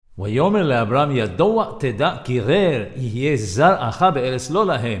ויאמר לאברהם ידוע תדע כי רר יהיה זרעך בארץ לא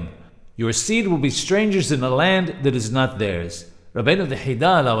להם. Your seed will be strangers in a land that is not theirs. Rabbeinu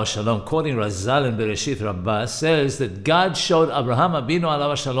Gehinnam alav shalom, quoting Razal in Bereshit Rabbah, says that God showed Abraham Abinu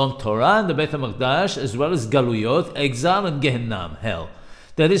alav shalom Torah and the Beit HaMikdash as well as Galuyot, exile and Gehinnam, hell.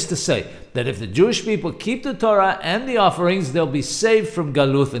 That is to say, that if the Jewish people keep the Torah and the offerings, they'll be saved from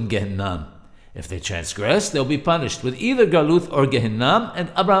Galuth and Gehinnam. If they transgress, they'll be punished with either Galuth or Gehinnam,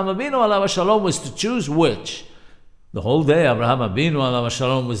 and Abraham Abinu alav shalom was to choose which. The whole day, Abraham Abinu alav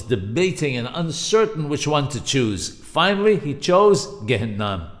shalom was debating and uncertain which one to choose. Finally, he chose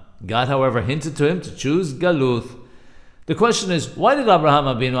Gehinnam. God, however, hinted to him to choose Galuth. The question is, why did Abraham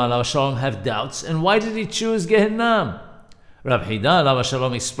Abinu alav shalom have doubts, and why did he choose Gehinnam? Rabbi Ya'aqob alav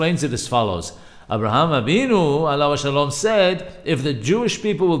shalom explains it as follows. Abraham Abinu alav shalom said, if the Jewish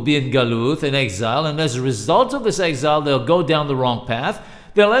people will be in Galuth, in exile, and as a result of this exile they'll go down the wrong path,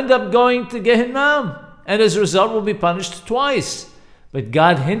 they'll end up going to Gehinnam, and as a result will be punished twice. But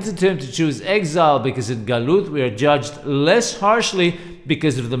God hinted to him to choose exile because in Galuth we are judged less harshly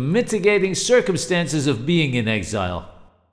because of the mitigating circumstances of being in exile.